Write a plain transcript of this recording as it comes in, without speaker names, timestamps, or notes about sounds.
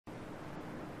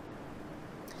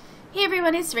Hey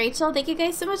everyone, it's Rachel. Thank you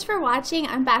guys so much for watching.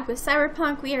 I'm back with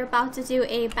Cyberpunk. We are about to do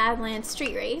a Badlands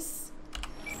street race.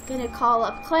 Gonna call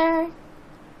up Claire.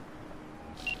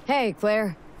 Hey,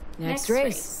 Claire. Next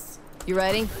race. You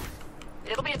ready?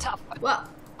 It'll be a tough one. Well,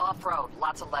 Off-road,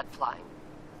 lots of lead flying.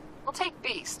 We'll take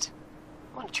Beast.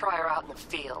 I want to try her out in the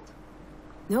field.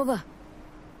 Nova.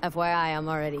 FYI, I'm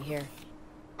already here.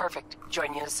 Perfect.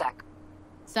 Join you in a sec.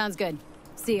 Sounds good.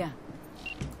 See ya.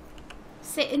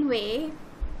 sit and wait.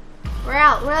 We're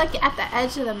like at the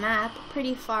edge of the map,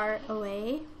 pretty far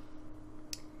away.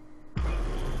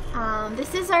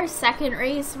 This is our second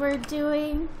race we're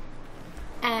doing,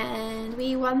 and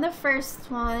we won the first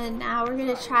one. Now we're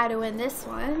gonna try to win this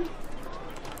one.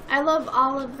 I love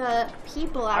all of the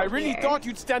people out here. I really thought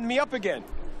you'd stand me up again.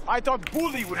 I thought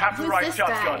Bully would have the Who's right this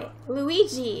shotgun. guy?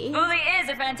 Luigi. Bully is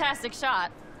a fantastic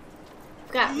shot.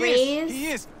 We've got He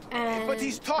is, and but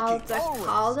he's talking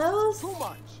always. too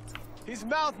much. His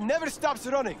mouth never stops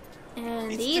running.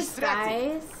 And It's these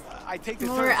distracting. guys. I take the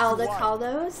More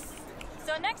Aldecaldos.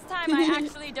 So next time I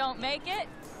actually don't make it,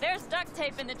 there's duct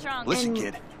tape in the trunk. Listen,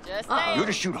 kid. Just Uh-oh. You're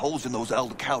to shoot holes in those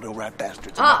Aldecaldo rat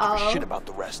bastards and not give a shit about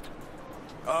the rest.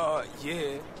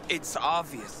 Yeah, it's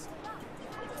obvious.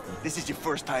 This is your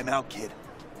first time out, kid.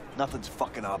 Nothing's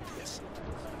fucking obvious.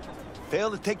 Fail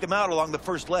to take them out along the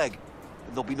first leg,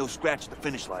 and there'll be no scratch at the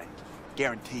finish line.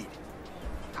 Guaranteed.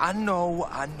 I know.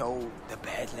 The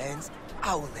Badlands,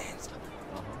 our lands.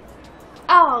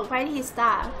 Oh, why did he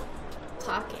stop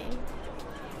talking?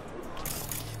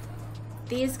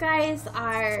 These guys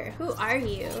are... Who are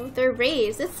you? They're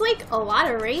rays. It's like a lot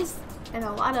of rays and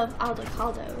a lot of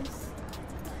Aldecaldos.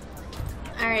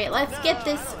 Alright, let's get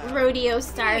this rodeo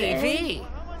started. Hey, V.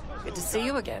 Good to see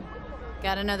you again.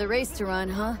 Got another race to run,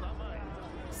 huh?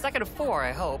 Second of 4,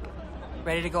 I hope.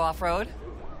 Ready to go off-road?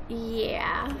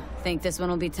 Yeah. Think this one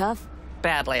will be tough?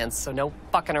 Badlands, so no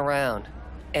fucking around.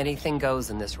 Anything goes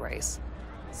in this race.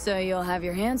 So you'll have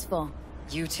your hands full.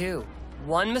 You too.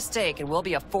 One mistake and we'll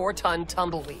be a 4-ton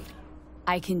tumbleweed.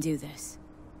 I can do this.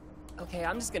 Okay,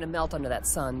 I'm just gonna melt under that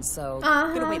sun, so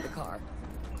I'm gonna wait in the car.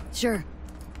 Sure.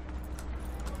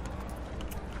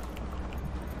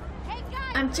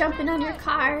 I'm jumping on your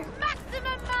car.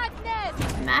 Maximum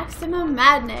madness! Maximum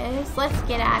madness. Let's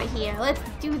get out of here. Let's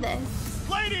do this.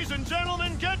 Ladies and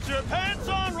gentlemen, get your pants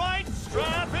on right,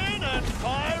 strap in, and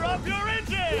fire up your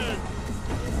engine!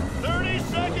 30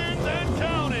 seconds and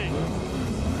counting!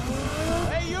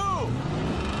 Hey, you!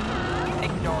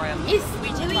 Ignore him. It's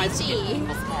tries to get Luigi.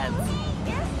 people's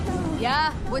heads.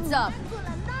 Yeah? What's up?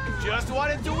 Just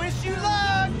wanted to wish you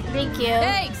luck! Thank you.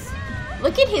 Thanks!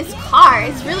 Look at his car.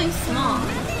 It's really small.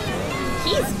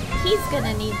 He's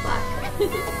gonna need luck. 3,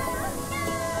 2,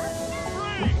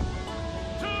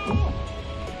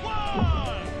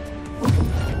 1!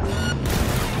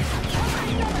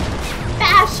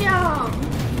 Bash him!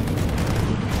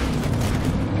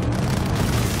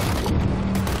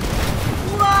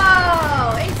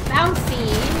 Whoa! It's bouncy.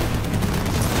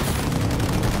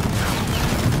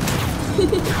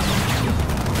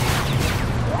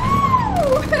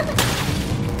 Woo!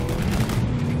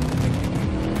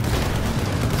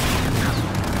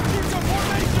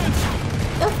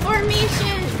 The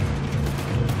formation!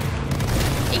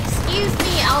 Excuse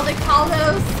me,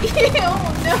 Aldecaldos. Oh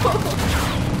no!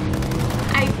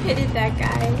 I pitted that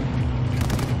guy.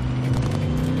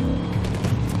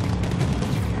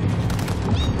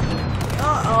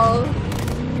 Uh-oh.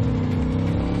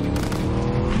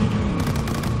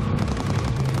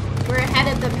 We're ahead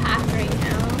of the path right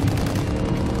now.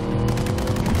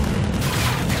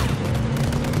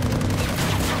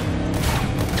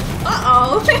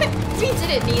 Uh-oh. We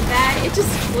didn't need that. It just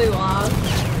flew off.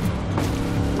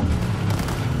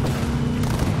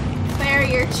 Claire,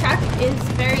 your truck is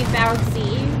very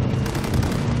bouncy.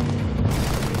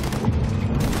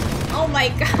 Oh my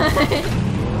god.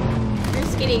 We're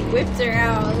just getting whipped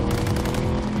around.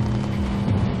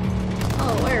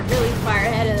 Oh, we're really far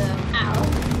ahead of them. Ow.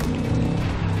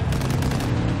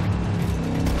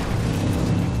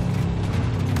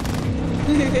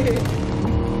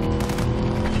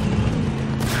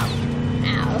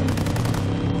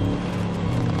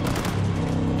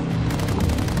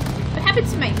 What happened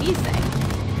to my music?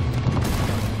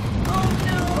 Oh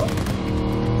no!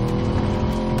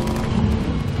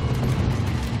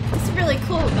 It's a really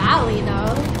cool valley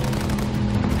though.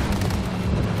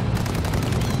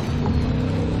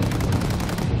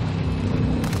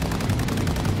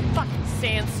 Fucking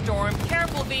sandstorm.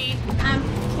 Careful, V. I'm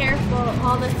careful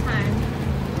all the time.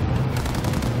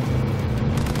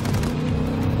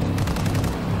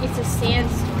 It's a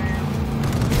sandstorm.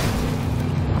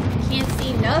 Can't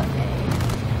see nothing.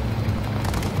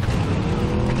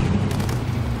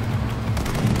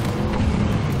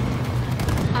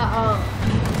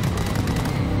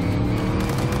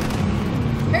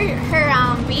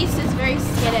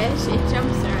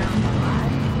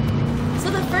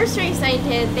 first race I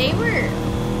did, they were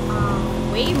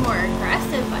way more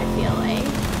aggressive, I feel like.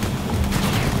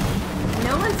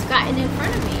 No one's gotten in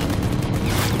front of me.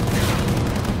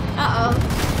 Uh-oh.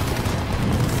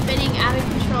 Spinning out of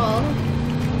control.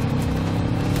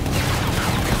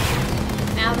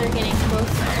 Now they're getting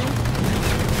closer.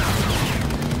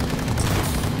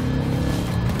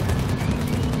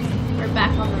 We're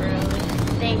back on the road.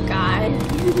 Thank God.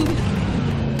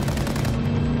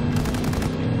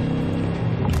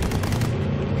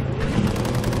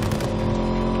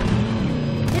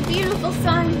 The beautiful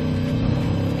sun.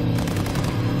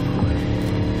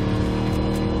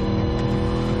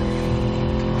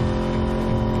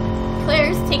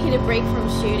 Claire's taking a break from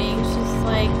shooting. She's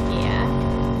like, yeah,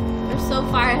 we're so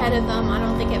far ahead of them, I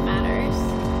don't think it matters.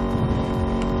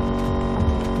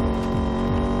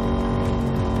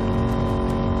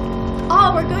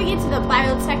 Oh, we're going into the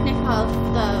biotechnic of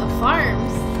the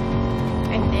farms,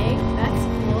 I think. That's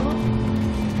cool.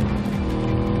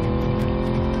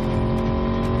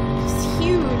 Just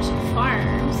huge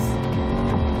farms.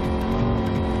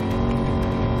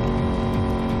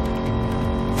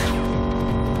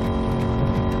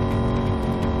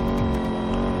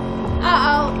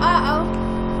 Uh-oh, uh-oh.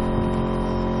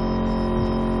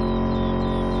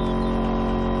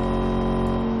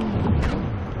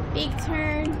 Big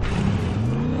turn.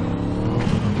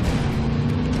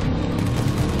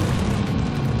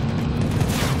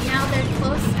 Now they're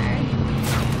closer.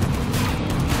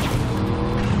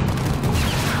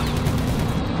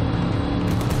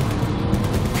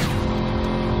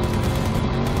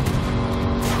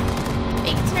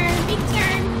 Big turn, big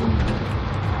turn.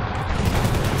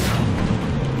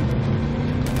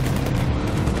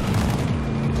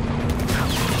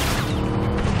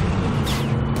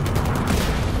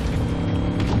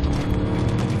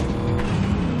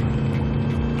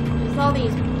 There's all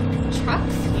these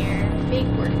trucks here, big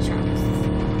work trucks.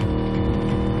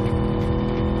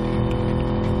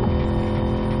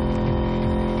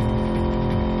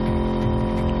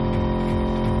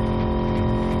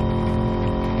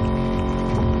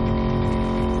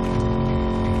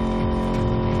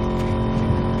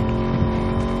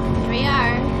 Here we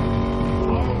are.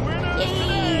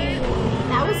 Yay!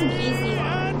 That was an easy one.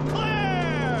 And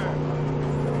Claire!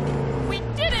 We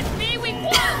did it, V! We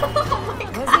won! Oh my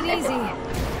Was God. it easy?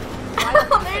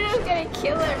 They're just gonna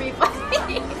kill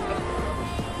everybody.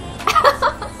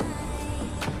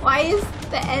 Why is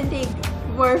the ending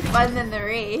more fun than the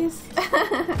race?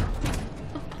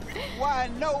 Why,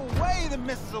 no way the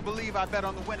missus will believe I bet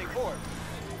on the winning horse.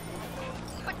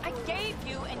 But I gave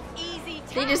you an easy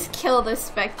They task. just kill the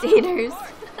spectators.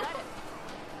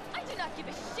 I do not give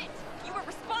a shit. You were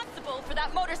responsible for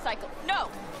that motorcycle. No,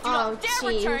 do Oh, not dare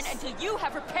return jeez. until you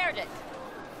have repaired it.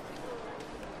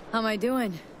 How am I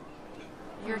doing?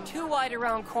 You're too wide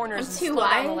around corners I'm and too slow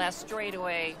down the wide? last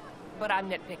straightaway, but I'm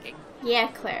nitpicking. Yeah,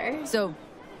 Claire. So,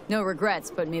 no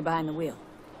regrets putting me behind the wheel.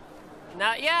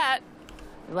 Not yet.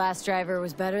 The last driver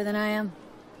was better than I am?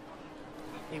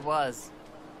 He was.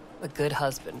 A good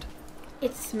husband.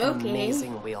 It's smoking.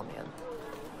 Amazing wheelman.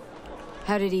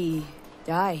 How did he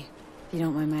die, if you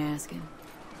don't mind my asking?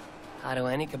 How do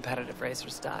any competitive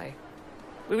racers die?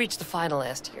 We reached the final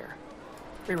last year.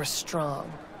 We were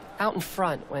strong, out in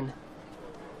front when...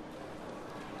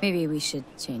 Maybe we should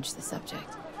change the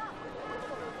subject.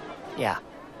 Yeah.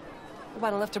 You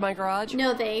want a lift to my garage?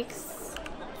 No thanks.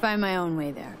 Find my own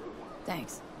way there.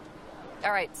 Thanks.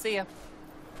 All right, see ya.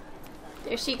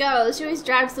 There she goes. She always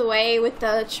drives away with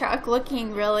the truck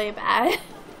looking really bad.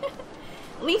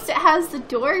 At least it has the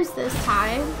doors this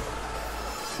time.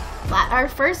 Our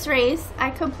first race, I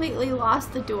completely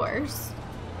lost the doors.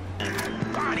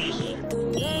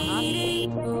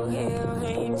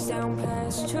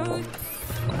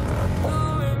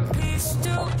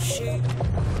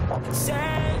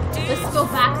 Let's go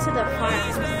back to the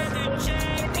farm.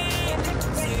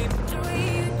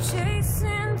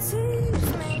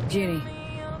 Judy.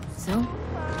 So,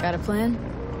 got a plan?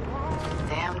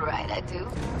 Damn right I do.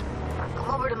 Come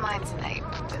over to mine tonight.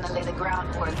 Gonna lay the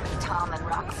groundwork with Tom and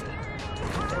Roxy.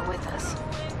 They're with us.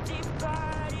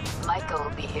 Michael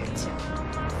will be here too.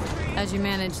 How'd you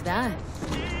manage that?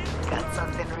 Got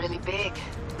something really big.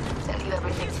 Tell you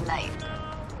everything tonight.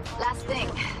 Last thing,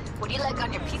 what do you like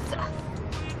on your pizza?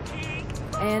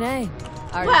 A&A.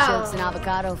 Artichokes and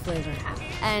avocado flavor.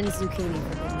 And zucchini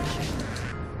for good measure.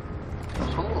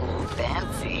 Ooh,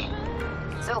 fancy.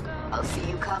 So, I'll see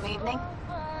you come evening?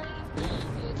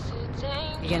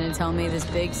 You gonna tell me this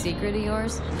big secret of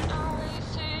yours?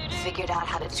 Figured out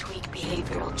how to tweak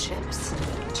behavioral chips.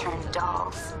 Turn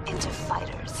dolls into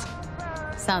fighters.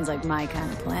 Sounds like my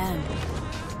kind of plan.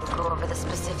 We'll go over the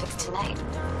specifics tonight.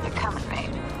 You're coming, right?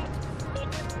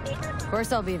 Of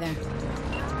course I'll be there.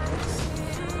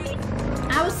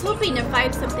 I was hoping to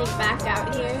find something back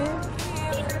out here.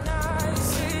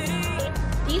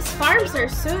 These farms are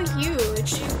so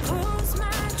huge.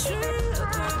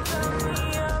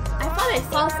 I thought I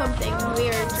saw something when we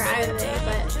were driving,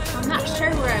 but I'm not sure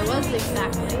where I was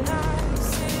exactly.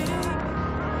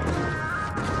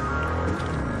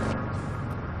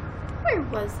 Where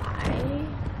was I?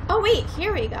 Oh wait,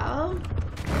 here we go.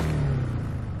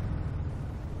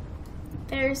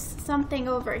 There's something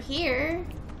over here.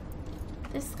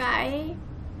 This guy.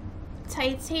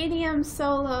 Titanium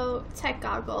Solo Tech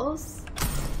Goggles.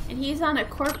 And he's on a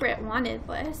corporate wanted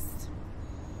list.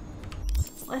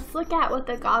 Let's look at what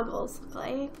the goggles look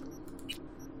like.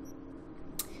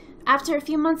 After a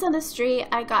few months on the street,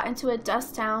 I got into a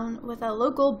dust town with a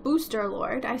local booster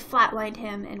lord. I flatlined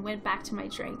him and went back to my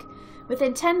drink.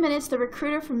 Within 10 minutes, the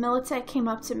recruiter from Militech came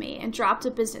up to me and dropped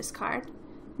a business card.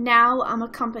 Now I'm a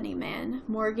company man,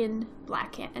 Morgan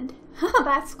Blackhand.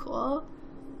 That's cool.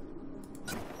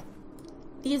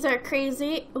 These are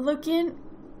crazy looking.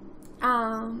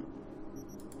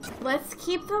 Let's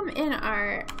keep them in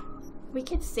our... We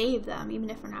could save them even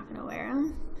if we're not going to wear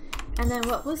them. And then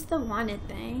what was the wanted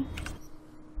thing?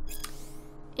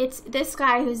 It's this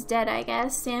guy who's dead, I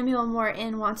guess. Samuel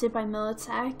Morton, wanted by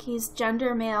Militech. He's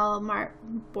gender male,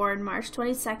 born March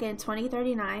 22nd,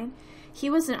 2039. He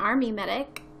was an army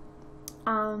medic.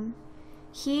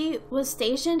 He was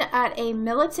stationed at a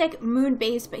Militech moon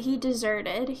base, but he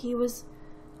deserted. He was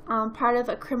part of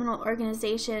a criminal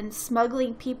organization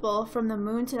smuggling people from the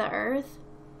moon to the earth.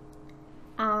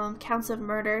 Counts of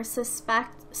murder.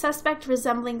 Suspect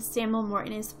resembling Samuel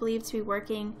Morton is believed to be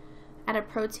working at a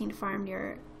protein farm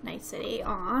near Night City.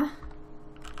 Aww.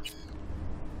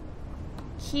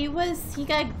 He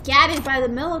got gatted by the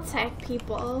Militech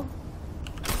people.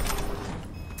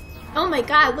 Oh my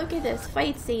god, look at this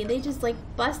fight scene. They just like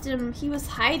busted him. He was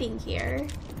hiding here.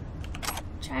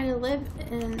 Trying to live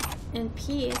in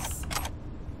peace.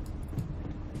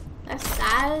 That's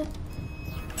sad.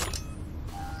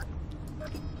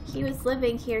 He was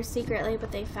living here secretly,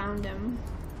 but they found him.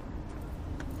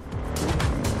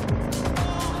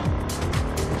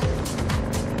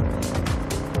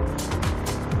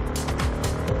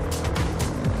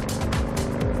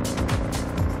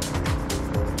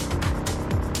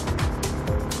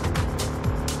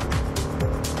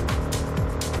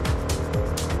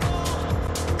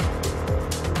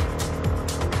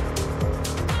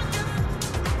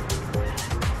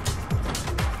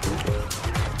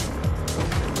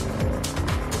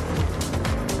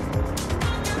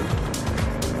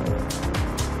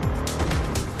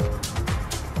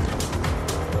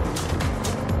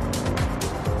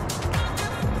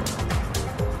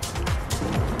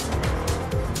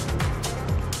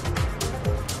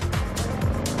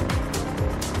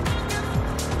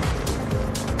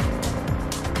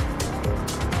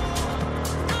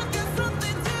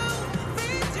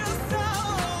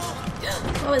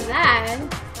 What was that?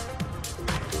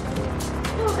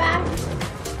 Go back.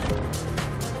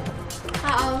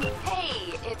 Uh-oh.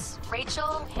 Hey, it's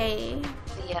Rachel. Hey.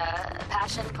 The,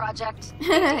 Passion Project.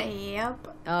 Yep.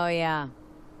 Oh, yeah.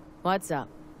 What's up?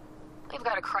 We've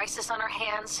got a crisis on our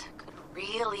hands. Could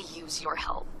really use your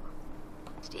help.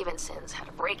 Stevenson's had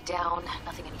a breakdown.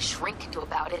 Nothing any shrink can do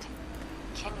about it.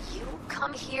 Can you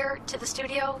come here to the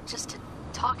studio just to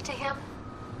talk to him?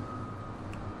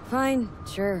 Fine,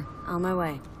 sure. On my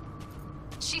way.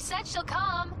 She said she'll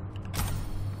come.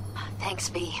 Thanks,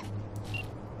 V.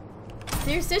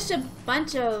 There's such a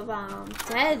bunch of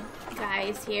dead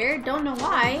guys here. Don't know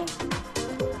why.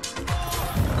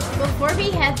 Before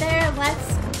we head there,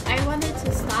 I wanted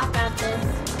to stop at this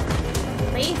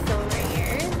place over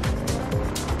here.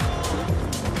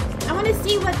 I want to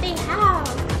see what they have.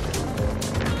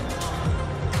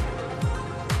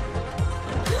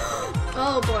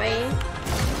 Oh boy.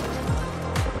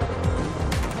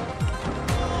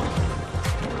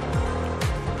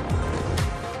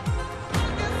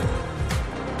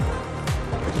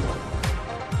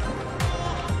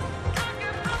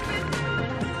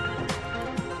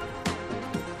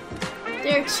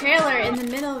 Their trailer in the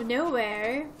middle of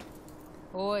nowhere.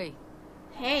 Oi.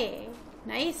 Hey,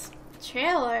 nice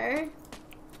trailer.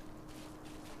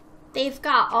 They've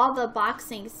got all the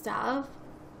boxing stuff.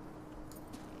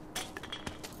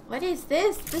 What is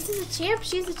this? This is a champ.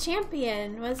 She's a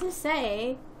champion. What does it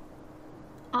say?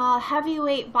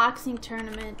 Heavyweight boxing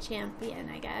tournament champion,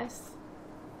 I guess.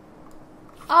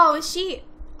 Oh, is she?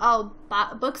 Oh,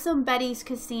 Buxom Betty's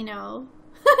Casino.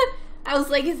 I was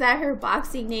like, is that her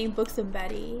boxing name, Buxom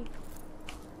Betty?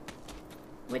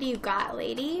 What do you got,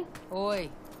 lady? Oi.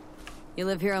 You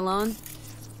live here alone?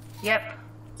 Yep.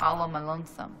 All on my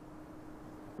lonesome.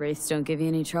 Wraiths don't give you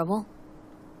any trouble?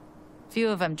 Few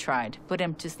of them tried. Put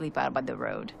them to sleep out by the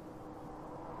road.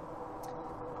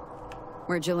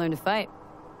 Where'd you learn to fight?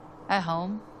 At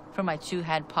home. From my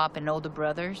two-head pop and older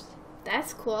brothers.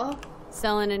 That's cool.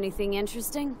 Selling anything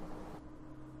interesting?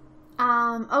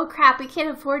 Oh crap, we can't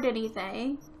afford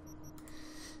anything.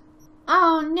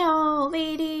 Oh no,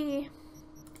 lady.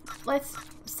 Let's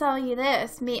sell you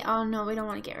this. Oh no, we don't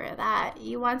want to get rid of that.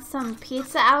 You want some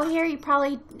pizza out here? You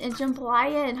probably and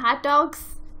jambalaya and hot dogs.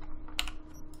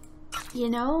 You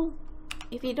know,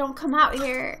 if you don't come out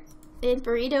here in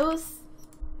burritos,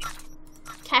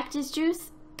 cactus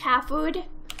juice, cat food.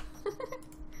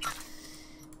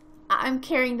 I'm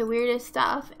carrying the weirdest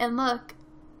stuff. And look,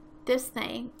 this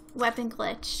thing, weapon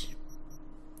glitch.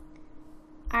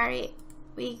 Alright,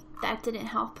 that didn't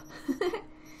help.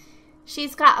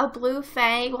 She's got a blue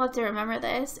fang. We'll have to remember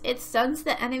this. It stuns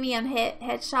the enemy on hit.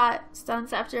 Headshot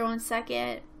stuns after 1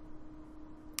 second.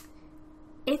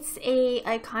 It's a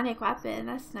iconic weapon.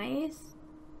 That's nice.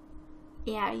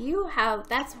 Yeah,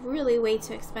 that's really way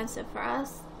too expensive for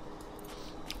us.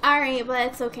 Alright, but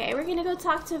it's okay. We're gonna go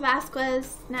talk to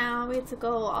Vasquez now. We have to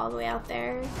go all the way out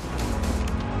there.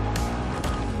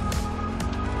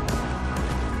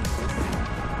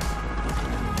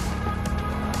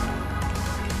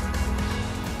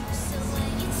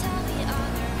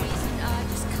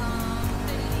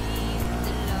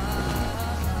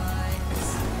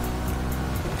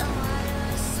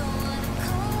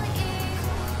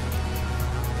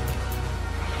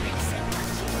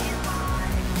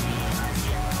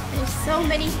 So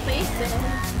many places.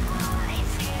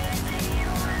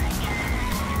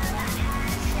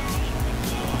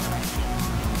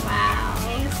 Wow,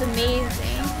 it's amazing.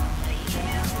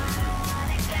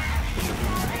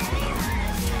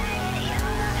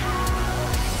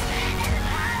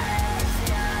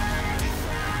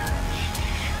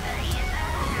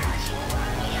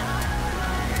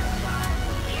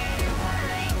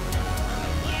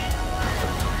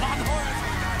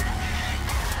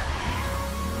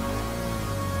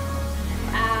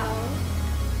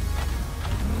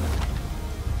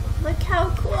 How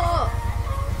cool!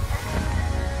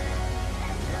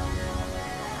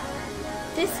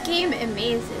 This game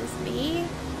amazes me.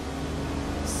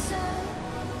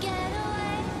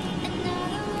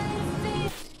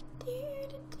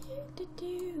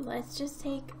 Let's just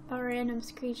take a random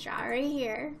screenshot right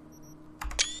here.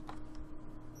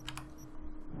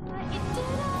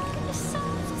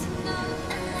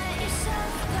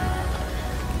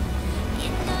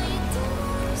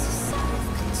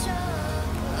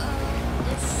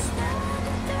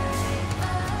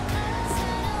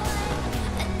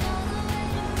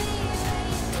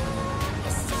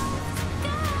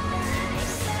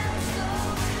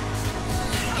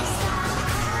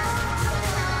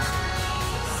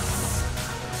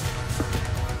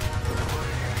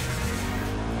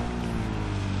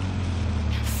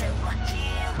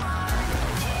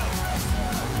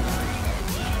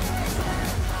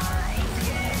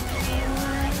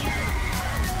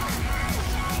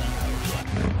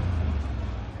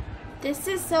 This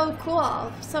is so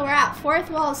cool. So we're at Fourth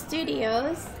Wall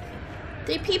Studios.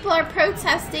 The people are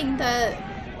protesting the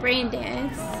brain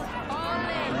dance.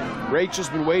 Rachel's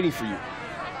been waiting for you.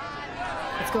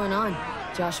 What's going on?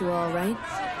 Joshua all right?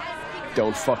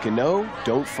 Don't fucking know,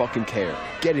 don't fucking care.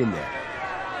 Get in there.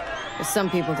 Well, some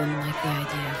people didn't like the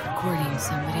idea of recording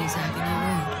somebody's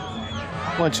agony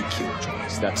road. Bunch of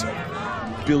killjoys, that's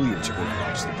all. Billions are gonna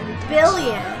watch them.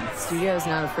 Billions! Studio's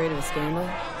not afraid of a scandal?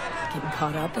 Getting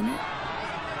caught up in it?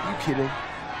 You kidding?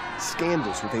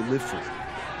 Scandal's what they live for.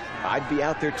 I'd be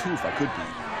out there too if I could be.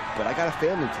 But I got a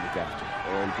family to look after,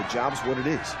 and the job's what it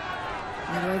is.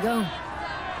 Where do I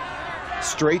go?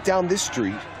 Straight down this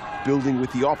street, building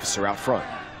with the officer out front.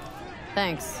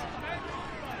 Thanks.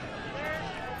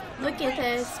 Look at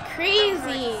this.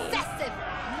 Crazy! Excessive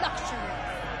luxury!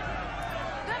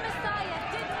 The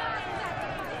Messiah did not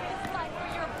sacrifice his life for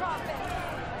your profit!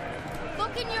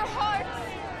 Look in your hearts!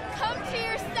 Come to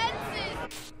your senses!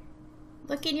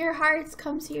 Look in your hearts,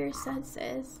 come to your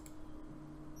senses.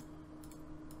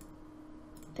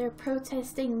 They're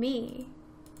protesting me.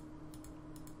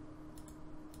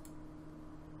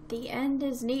 The end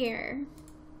is near.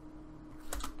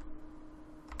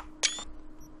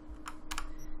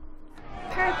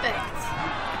 Perfect.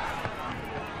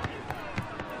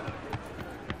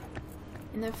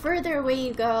 And the further away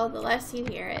you go, the less you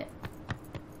hear it.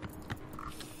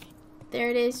 There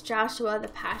it is, Joshua the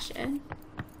Passion.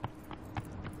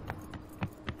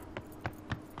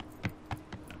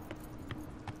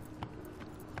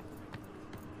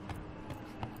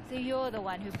 So you're the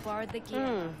one who borrowed the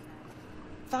gear.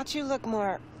 Thought you looked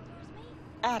more,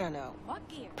 I don't know, What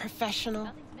gear? professional.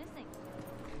 Nothing's missing.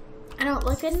 I don't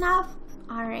look good enough?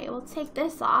 Alright, we'll take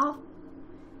this off.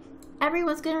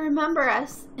 Everyone's gonna remember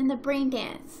us in the brain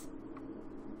dance.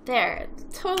 There,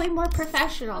 totally more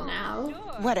professional now.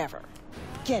 Whatever.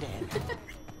 Get in.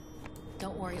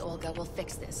 Don't worry, Olga. We'll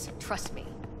fix this. Trust me.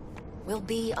 We'll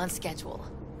be on schedule.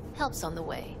 Help's on the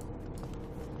way.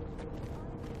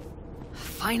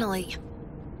 Finally.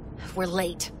 We're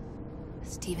late.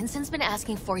 Stevenson's been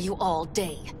asking for you all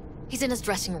day. He's in his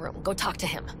dressing room. Go talk to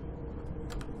him.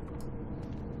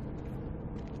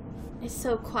 It's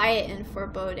so quiet and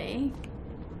foreboding.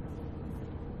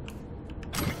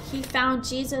 He found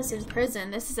Jesus in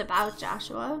prison. This is about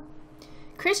Joshua.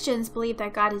 Christians believe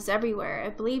that God is everywhere,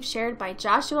 a belief shared by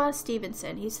Joshua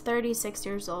Stevenson, he's 36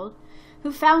 years old,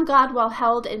 who found God while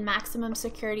held in maximum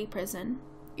security prison.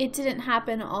 It didn't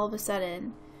happen all of a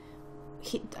sudden,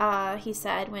 he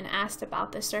said when asked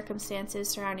about the circumstances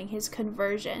surrounding his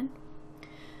conversion.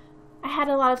 I had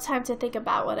a lot of time to think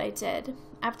about what I did.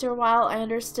 After a while, I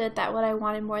understood that what I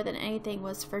wanted more than anything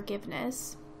was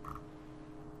forgiveness.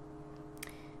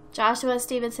 Joshua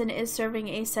Stevenson is serving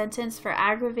a sentence for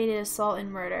aggravated assault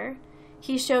and murder.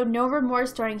 He showed no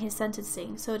remorse during his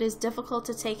sentencing, so it is difficult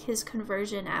to take his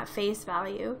conversion at face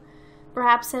value.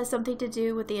 Perhaps it has something to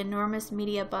do with the enormous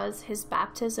media buzz his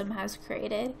baptism has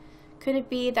created. Could it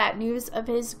be that news of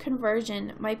his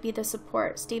conversion might be the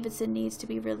support Stevenson needs to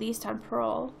be released on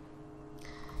parole?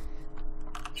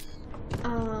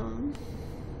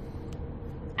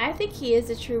 I think he is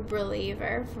a true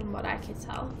believer, from what I can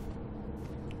tell.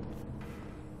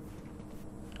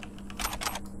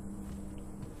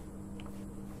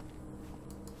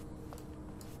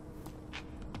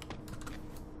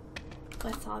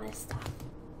 What's all this stuff?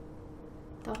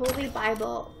 The Holy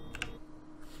Bible.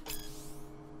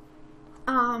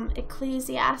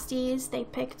 Ecclesiastes. They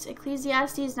picked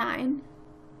Ecclesiastes 9.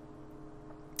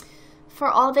 For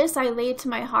all this I laid to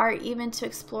my heart, even to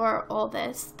explore all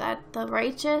this, that the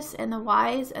righteous and the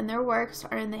wise and their works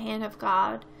are in the hand of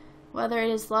God. Whether it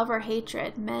is love or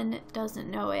hatred, men doesn't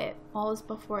know it. All is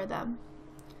before them.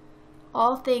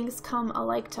 All things come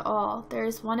alike to all. There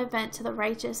is one event to the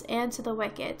righteous and to the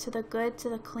wicked, to the good, to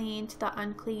the clean, to the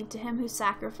unclean, to him who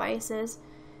sacrifices,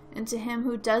 and to him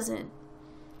who doesn't.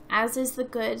 As is the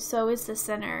good, so is the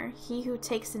sinner. He who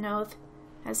takes an oath,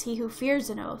 as he who fears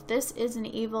an oath. This is an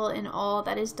evil in all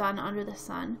that is done under the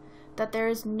sun, that there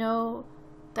is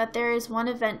one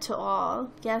event to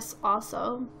all. Yes,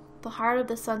 also, the heart of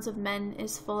the sons of men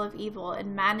is full of evil,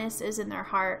 and madness is in their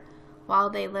heart while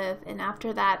they live, and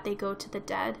after that they go to the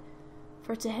dead.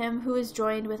 For to him who is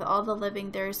joined with all the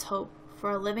living there is hope,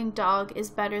 for a living dog is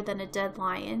better than a dead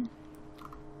lion.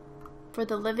 For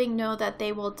the living know that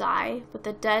they will die, but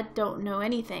the dead don't know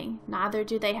anything, neither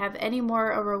do they have any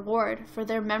more a reward, for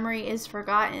their memory is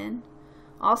forgotten.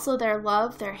 Also their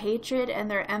love, their hatred, and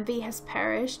their envy has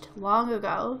perished long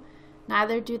ago,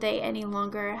 neither do they any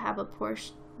longer have a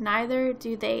portion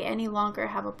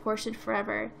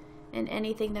forever in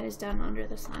anything that is done under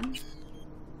the sun.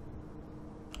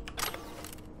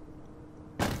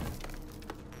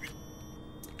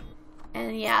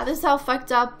 And yeah, this is how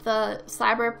fucked up the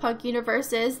Cyberpunk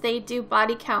universe is. They do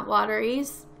body count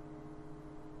lotteries.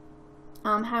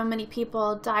 How many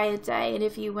people die a day, and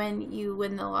if you win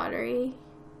the lottery.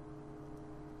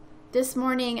 This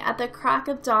morning, at the crack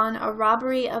of dawn, a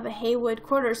robbery of a Haywood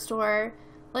corner store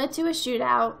led to a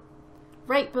shootout.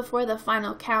 Right before the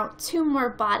final count, 2 more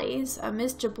bodies.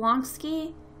 Miss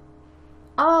Jablonski.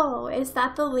 Oh, is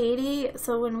that the lady?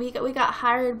 So when we got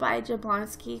hired by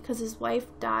Jablonski because his wife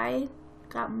died,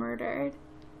 got murdered.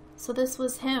 So this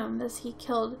was him. He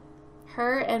killed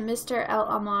her and Mr. El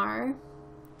Amar.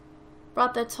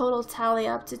 Brought the total tally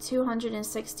up to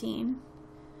 216.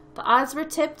 The odds were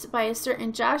tipped by a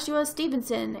certain Joshua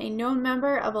Stevenson, a known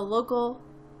member of a local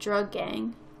drug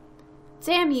gang.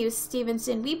 Damn you,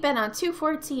 Stevenson, we've been on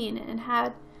 214 and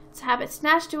had to have it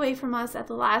snatched away from us at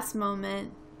the last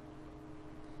moment.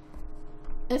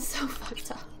 It's so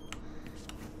fucked up.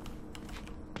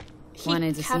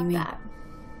 Wanted to see me? That.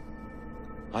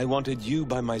 I wanted you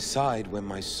by my side when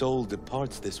my soul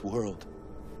departs this world.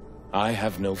 I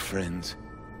have no friends,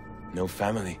 no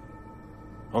family,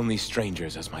 only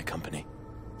strangers as my company.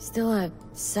 Still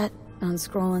set on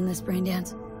scrolling this brain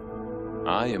dance?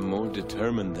 I am more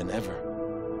determined than ever.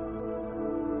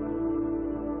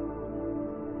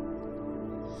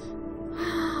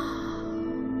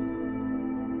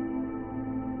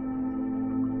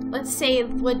 Let's say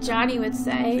what Johnny would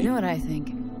say. You know what I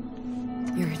think?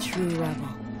 You're a true rebel.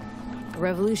 A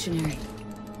revolutionary.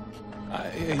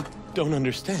 don't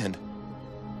understand.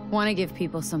 Want to give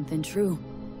people something true.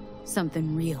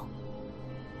 Something real.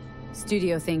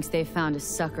 Studio thinks they've found a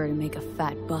sucker to make a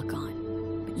fat buck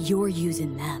on. But you're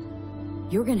using them.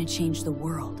 You're gonna change the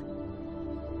world.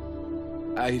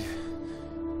 I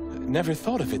never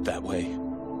thought of it that way.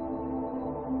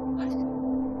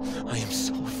 I am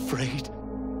so afraid.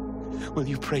 Will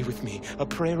you pray with me? A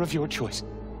prayer of your choice.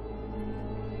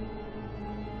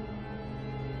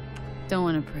 Don't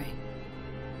want to pray.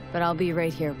 But I'll be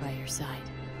right here by your side.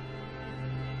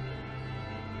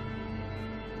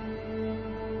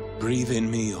 Breathe in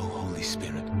me, O Holy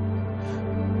Spirit,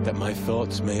 that my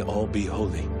thoughts may all be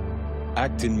holy.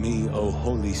 Act in me, O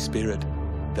Holy Spirit,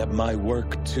 that my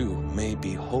work too may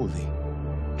be holy.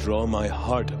 Draw my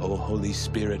heart, O Holy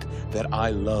Spirit, that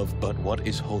I love but what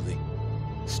is holy.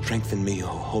 Strengthen me, O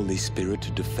Holy Spirit,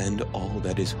 to defend all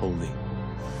that is holy.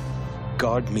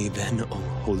 Guard me then, O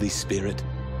Holy Spirit,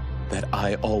 that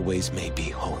I always may be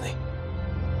holy.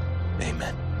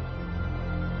 Amen.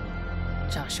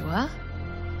 Joshua?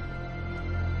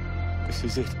 This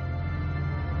is it.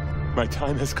 My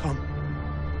time has come.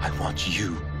 I want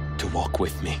you to walk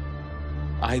with me.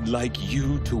 I'd like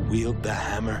you to wield the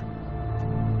hammer.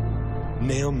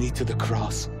 Nail me to the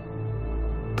cross.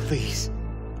 Please.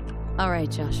 All right,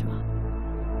 Joshua.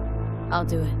 I'll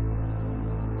do it.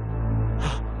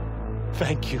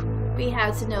 Thank you. We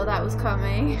had to know that was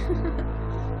coming.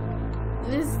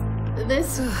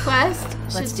 This quest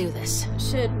Let's do this.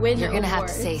 Should win. You're gonna have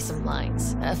to awards. say some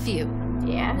lines. A few.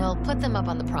 Yeah. We'll put them up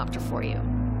on the prompter for you.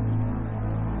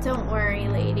 Don't worry,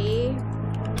 lady.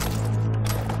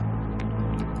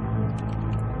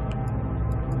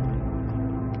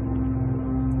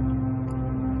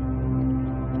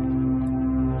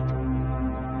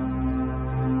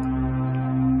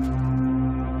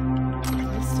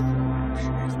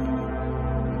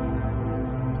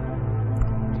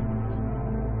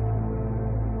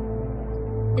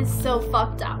 It's so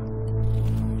fucked up.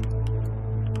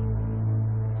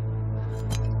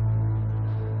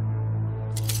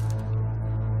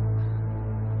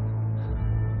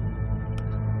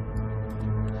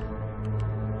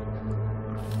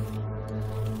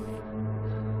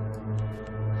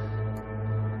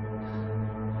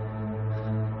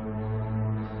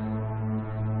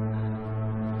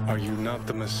 Are you not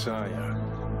the Messiah?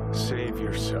 Save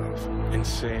yourself and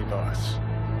save us.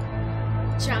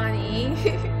 Johnny.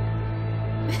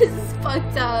 This is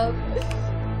fucked up.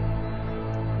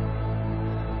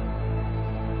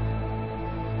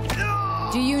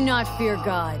 Do you not fear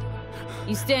God?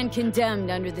 You stand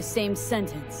condemned under the same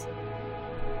sentence.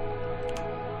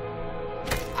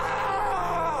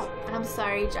 I'm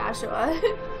sorry, Joshua.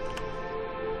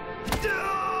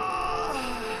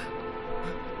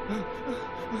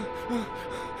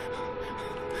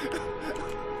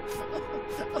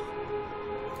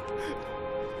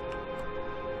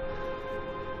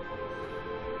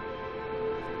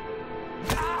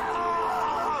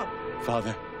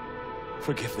 Father,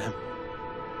 forgive them,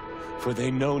 for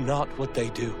they know not what they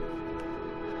do.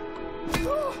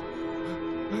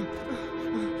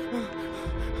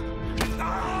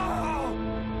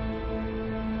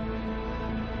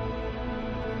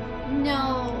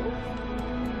 No.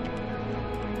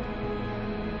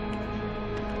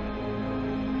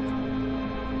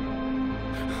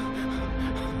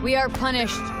 We are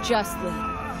punished justly,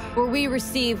 for we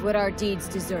receive what our deeds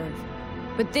deserve.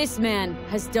 But this man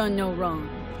has done no wrong.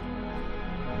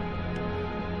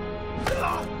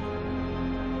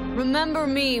 Remember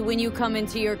me when you come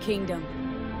into your kingdom.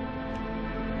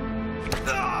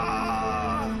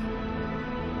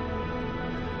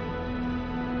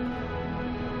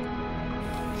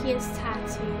 He has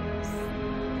tattoos.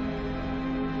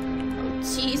 Oh,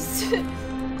 jeez.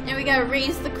 Now we gotta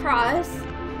raise the cross.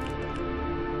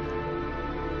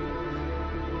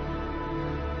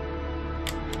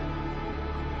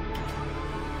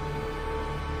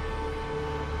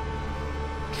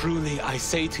 Truly, I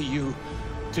say to you,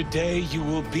 today you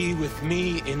will be with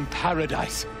me in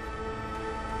paradise.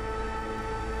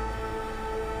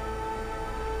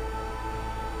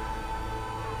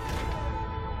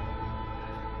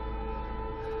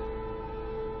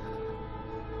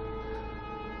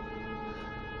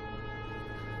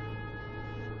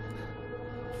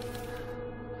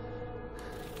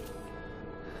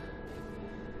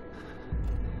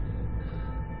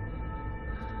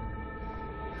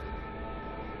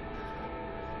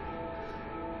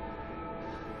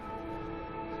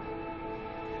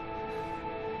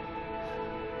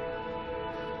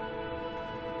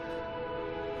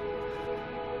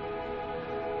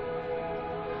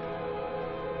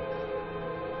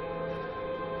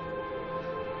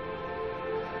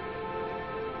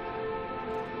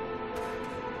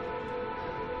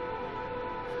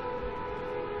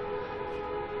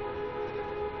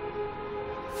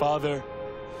 Father,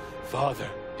 Father,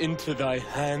 into thy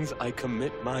hands I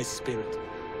commit my spirit.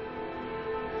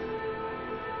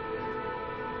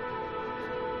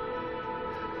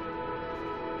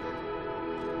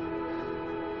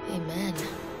 Amen.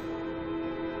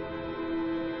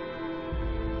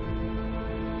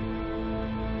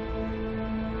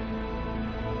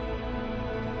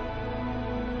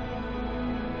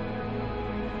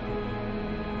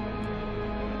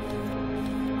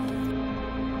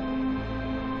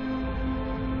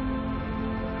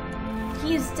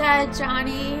 He's dead,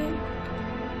 Johnny.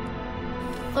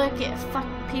 Look, it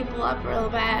fucked people up real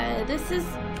bad. This is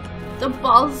the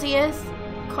ballsiest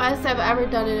quest I've ever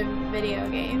done in a video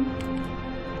game.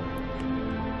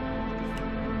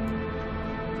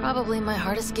 Probably my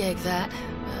hardest gig, that.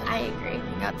 I agree.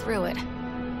 We got through it.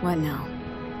 What now?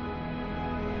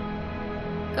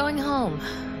 Going home,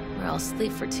 where I'll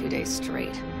sleep for 2 days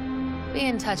straight. Be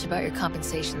in touch about your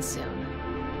compensation soon.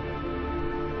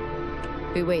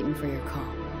 Be waiting for your call.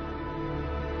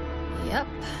 Yep.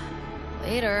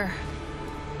 Later.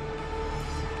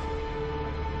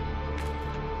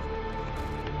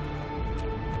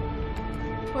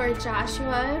 Poor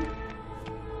Joshua.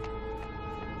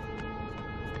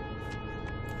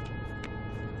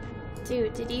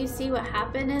 Dude, did you see what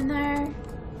happened in there?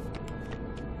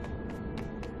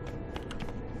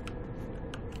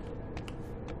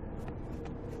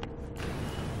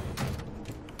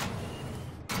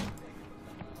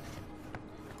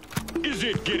 Is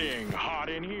it getting hot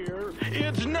in here?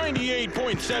 It's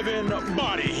 98.7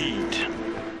 body heat.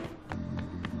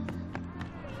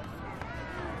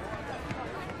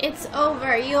 It's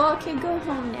over. You all can go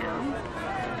home now.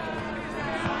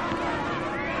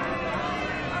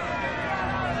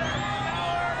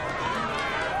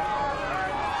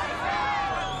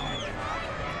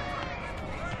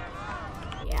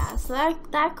 Yeah, so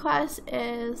that quest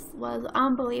was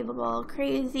unbelievable,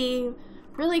 crazy,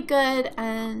 really good,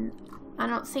 and I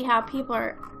don't see how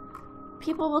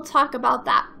people will talk about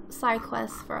that side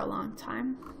quest for a long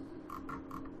time.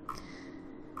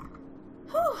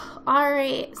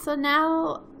 Alright, so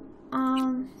now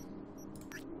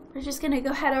we're just gonna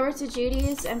go head over to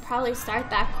Judy's and probably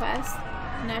start that quest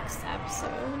next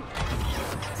episode.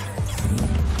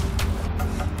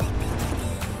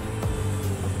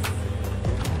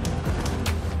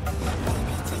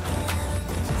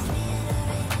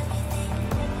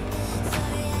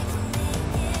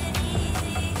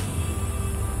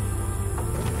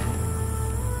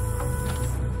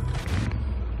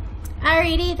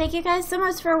 Alrighty, thank you guys so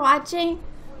much for watching.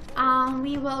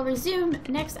 We will resume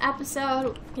next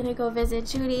episode. Gonna go visit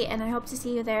Judy, and I hope to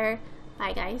see you there.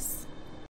 Bye, guys.